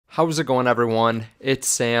How's it going, everyone? It's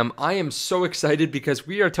Sam. I am so excited because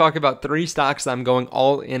we are talking about 3 stocks that I'm going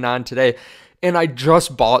all in on today. And I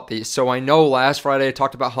just bought these. So I know last Friday I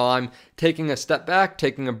talked about how I'm taking a step back,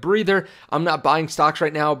 taking a breather. I'm not buying stocks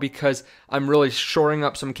right now because I'm really shoring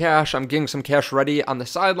up some cash. I'm getting some cash ready on the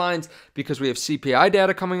sidelines because we have CPI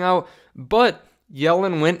data coming out. But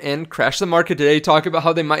Yellen went in, crashed the market today, talking about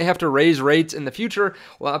how they might have to raise rates in the future.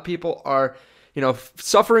 A lot of people are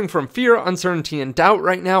suffering from fear, uncertainty, and doubt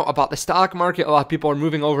right now about the stock market. A lot of people are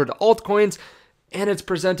moving over to altcoins, and it's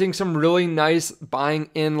presenting some really nice buying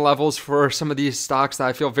in levels for some of these stocks that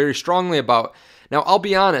I feel very strongly about. Now, I'll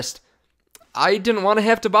be honest, I didn't want to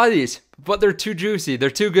have to buy these, but they're too juicy. They're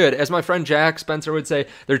too good. As my friend Jack Spencer would say,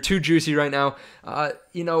 they're too juicy right now. I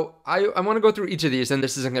want to go through each of these, and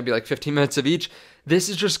this isn't going to be like 15 minutes of each. This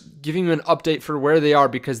is just giving you an update for where they are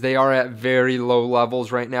because they are at very low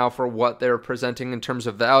levels right now for what they're presenting in terms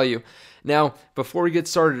of value. Now, before we get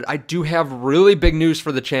started, I do have really big news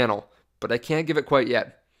for the channel, but I can't give it quite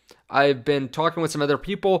yet. I've been talking with some other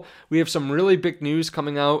people. We have some really big news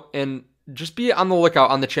coming out, and just be on the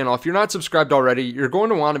lookout on the channel. If you're not subscribed already, you're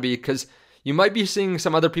going to want to be because you might be seeing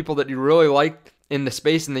some other people that you really like in the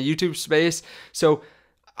space, in the YouTube space. So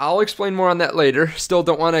I'll explain more on that later. Still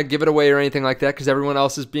don't want to give it away or anything like that because everyone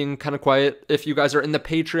else is being kind of quiet. If you guys are in the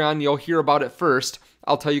Patreon, you'll hear about it first.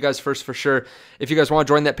 I'll tell you guys first for sure. If you guys want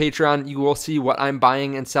to join that Patreon, you will see what I'm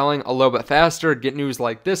buying and selling a little bit faster, get news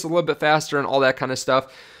like this a little bit faster, and all that kind of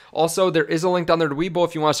stuff. Also, there is a link down there to Webull.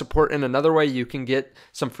 If you want to support in another way, you can get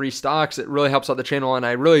some free stocks. It really helps out the channel, and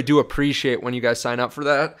I really do appreciate when you guys sign up for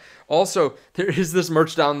that. Also, there is this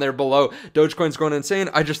merch down there below. Dogecoin's going insane.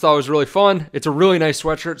 I just thought it was really fun. It's a really nice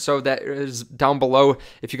sweatshirt, so that is down below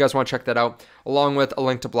if you guys want to check that out, along with a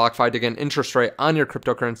link to BlockFi to get an interest rate on your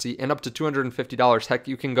cryptocurrency and up to $250. Heck,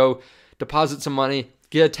 you can go deposit some money,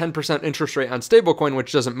 get a 10% interest rate on stablecoin,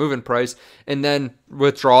 which doesn't move in price, and then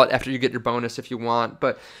withdraw it after you get your bonus if you want.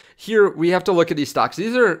 But here we have to look at these stocks.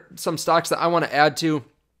 These are some stocks that I want to add to,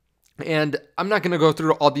 and I'm not going to go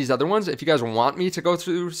through all these other ones. If you guys want me to go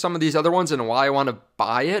through some of these other ones and why I want to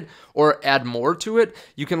buy it or add more to it,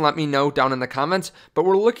 you can let me know down in the comments. But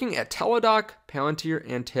we're looking at Teladoc, Palantir,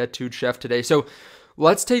 and Tattooed Chef today. So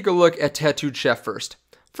let's take a look at Tattooed Chef first.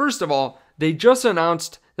 First of all, they just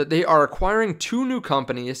announced that they are acquiring 2 new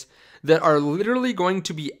companies that are literally going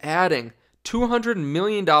to be adding $200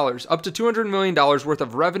 million, up to $200 million worth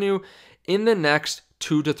of revenue in the next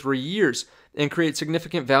 2 to 3 years and create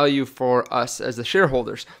significant value for us as the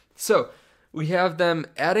shareholders. So we have them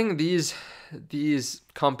adding these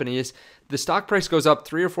companies. The stock price goes up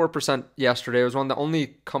 3 or 4% yesterday. It was one of the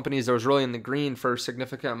only companies that was really in the green for a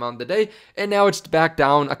significant amount of the day, and now it's back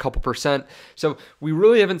down a couple percent. So we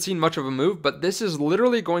really haven't seen much of a move, but this is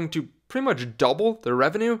literally going to pretty much double their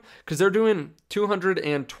revenue because they're doing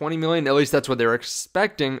 $220 million. At least that's what they were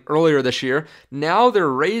expecting earlier this year. Now they're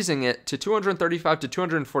raising it to $235 to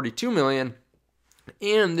 $242 million,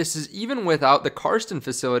 and this is even without the Karsten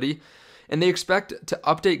facility, and they expect to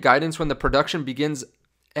update guidance when the production begins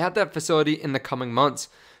at that facility in the coming months.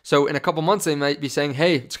 So in a couple months, they might be saying,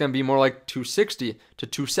 hey, it's going to be more like 260 to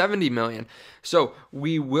 270 million. So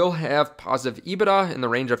we will have positive EBITDA in the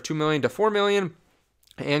range of 2 million to 4 million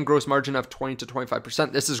and gross margin of 20 to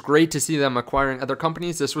 25%. This is great to see them acquiring other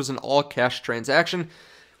companies. This was an all cash transaction.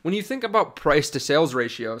 When you think about price to sales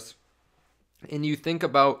ratios and you think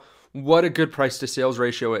about what a good price to sales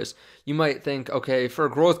ratio is, you might think, okay, for a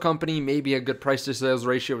growth company, maybe a good price to sales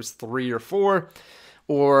ratio is 3 or 4.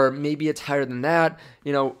 Or maybe it's higher than that.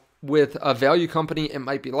 With a value company, it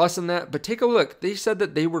might be less than that. But take a look. They said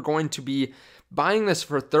that they were going to be buying this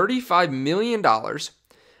for $35 million,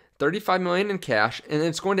 $35 million in cash, and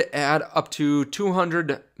it's going to add up to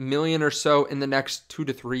 $200 million or so in the next 2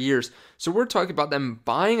 to 3 years. So we're talking about them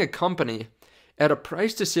buying a company at a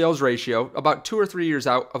price to sales ratio about 2 or 3 years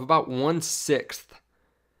out of about 1/6.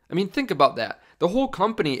 I mean, think about that. The whole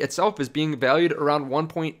company itself is being valued around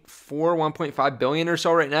 1.4, 1.5 billion or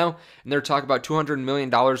so right now, and they're talking about $200 million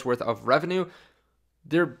worth of revenue.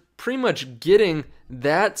 They're pretty much getting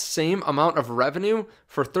that same amount of revenue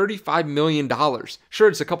for $35 million. Sure,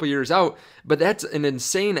 it's a couple years out, but that's an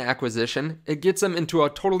insane acquisition. It gets them into a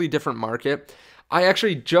totally different market. I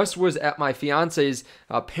actually just was at my fiance's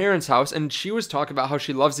parents' house, and she was talking about how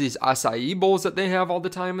she loves these acai bowls that they have all the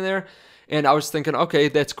time there. And I was thinking, okay,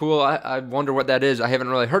 that's cool. I wonder what that is. I haven't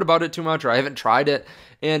really heard about it too much, or I haven't tried it.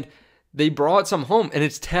 And they brought some home, and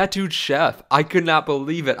it's Tattooed Chef. I could not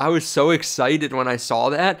believe it. I was so excited when I saw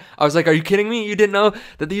that. I was like, are you kidding me? You didn't know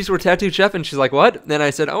that these were Tattooed Chef? And she's like, what? And then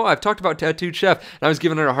I said, oh, I've talked about Tattooed Chef. And I was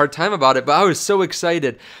giving her a hard time about it, but I was so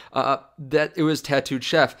excited that it was Tattooed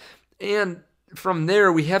Chef. And from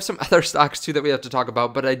there, we have some other stocks too that we have to talk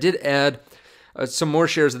about, but I did add some more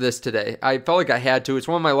shares of this today. I felt like I had to. It's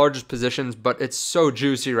one of my largest positions, but it's so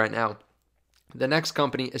juicy right now. The next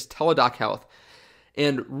company is Teladoc Health.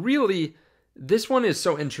 And really, this one is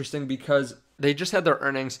so interesting because they just had their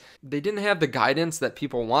earnings. They didn't have the guidance that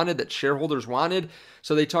people wanted, that shareholders wanted.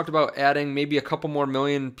 So they talked about adding maybe a couple more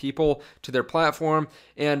million people to their platform.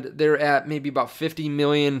 And they're at maybe about 50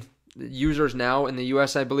 million users now in the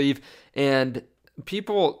US, I believe. And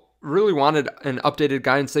people really wanted an updated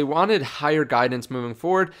guidance. They wanted higher guidance moving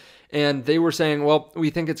forward. And they were saying, well,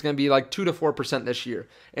 we think it's going to be like 2 to 4% this year.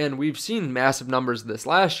 And we've seen massive numbers this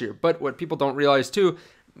last year. But what people don't realize too,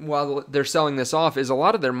 while they're selling this off, is a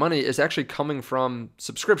lot of their money is actually coming from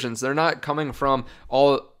subscriptions. They're not coming from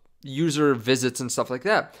all user visits and stuff like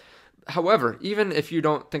that. However, even if you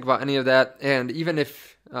don't think about any of that, and even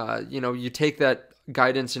if you take that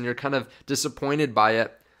guidance and you're kind of disappointed by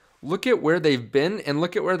it, look at where they've been and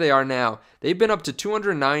look at where they are now. They've been up to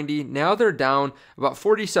 290. Now they're down about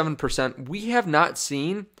 47%. We have not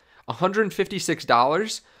seen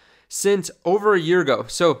 $156 since over a year ago.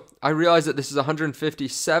 So I realize that this is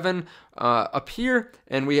 157 up here,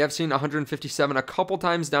 and we have seen 157 a couple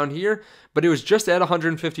times down here, but it was just at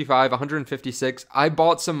 155, 156. I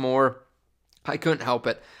bought some more. I couldn't help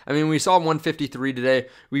it. I mean, we saw 153 today.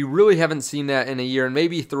 We really haven't seen that in a year, and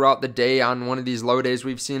maybe throughout the day on one of these low days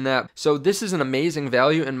we've seen that. So this is an amazing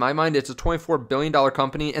value. In my mind, it's a $24 billion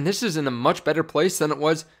company, and this is in a much better place than it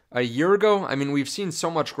was a year ago. I mean, we've seen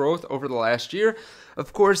so much growth over the last year.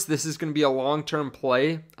 Of course, this is going to be a long-term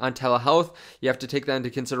play on telehealth. You have to take that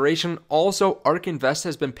into consideration. Also, ARK Invest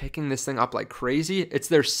has been picking this thing up like crazy. It's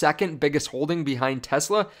their second biggest holding behind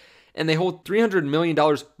Tesla, and they hold $300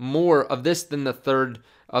 million more of this than the third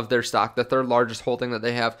of their stock, the third largest holding that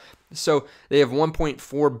they have. So they have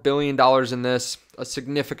 $1.4 billion in this, a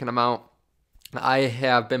significant amount. I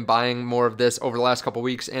have been buying more of this over the last couple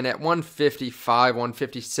weeks, and at 155,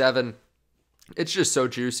 157, it's just so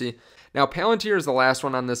juicy. Now, Palantir is the last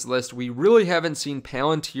one on this list. We really haven't seen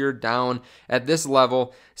Palantir down at this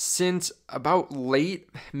level since about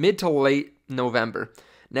mid to late November.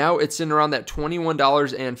 Now it's in around that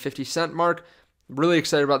 $21.50 mark. Really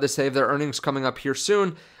excited about this. They have their earnings coming up here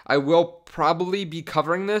soon. I will probably be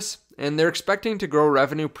covering this, and they're expecting to grow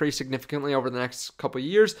revenue pretty significantly over the next couple of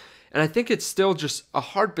years. And I think it's still just a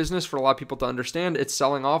hard business for a lot of people to understand. It's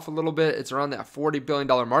selling off a little bit. It's around that $40 billion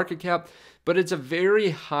market cap, but it's a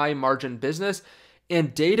very high margin business.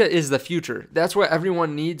 And data is the future. That's what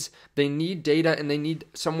everyone needs. They need data, and they need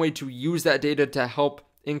some way to use that data to help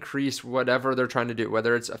increase whatever they're trying to do,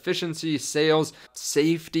 whether it's efficiency, sales,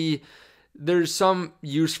 safety. There's some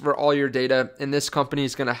use for all your data, and this company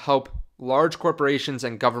is going to help large corporations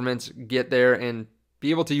and governments get there and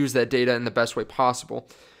be able to use that data in the best way possible.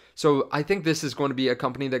 So I think this is going to be a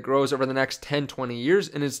company that grows over the next 10, 20 years,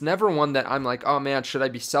 and it's never one that I'm like, oh man, should I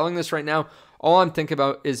be selling this right now? All I'm thinking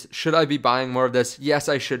about is, should I be buying more of this? Yes,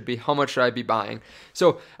 I should be. How much should I be buying?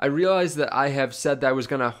 So I realized that I have said that I was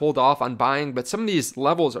going to hold off on buying, but some of these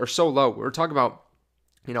levels are so low. We're talking about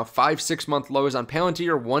 5-6 month lows on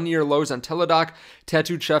Palantir, 1 year lows on Teladoc.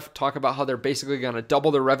 Tattooed Chef talk about how they're basically going to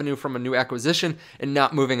double their revenue from a new acquisition and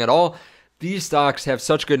not moving at all. These stocks have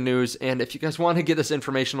such good news, and if you guys want to get this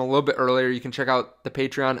information a little bit earlier, you can check out the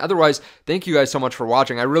Patreon. Otherwise, thank you guys so much for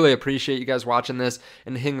watching. I really appreciate you guys watching this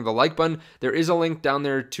and hitting the like button. There is a link down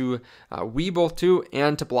there to Webull too,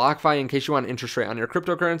 and to BlockFi in case you want interest rate on your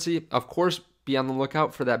cryptocurrency. Of course, be on the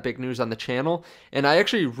lookout for that big news on the channel. And I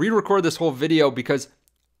actually re-record this whole video because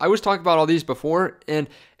I was talking about all these before, and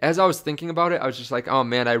as I was thinking about it, I was just like, oh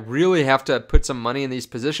man, I really have to put some money in these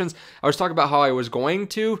positions. I was talking about how I was going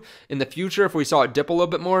to in the future if we saw it dip a little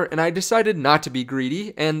bit more, and I decided not to be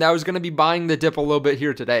greedy, and I was going to be buying the dip a little bit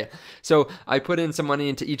here today. So I put in some money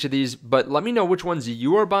into each of these, but let me know which ones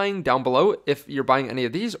you are buying down below if you're buying any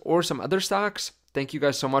of these or some other stocks. Thank you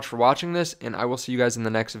guys so much for watching this, and I will see you guys in the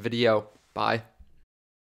next video. Bye.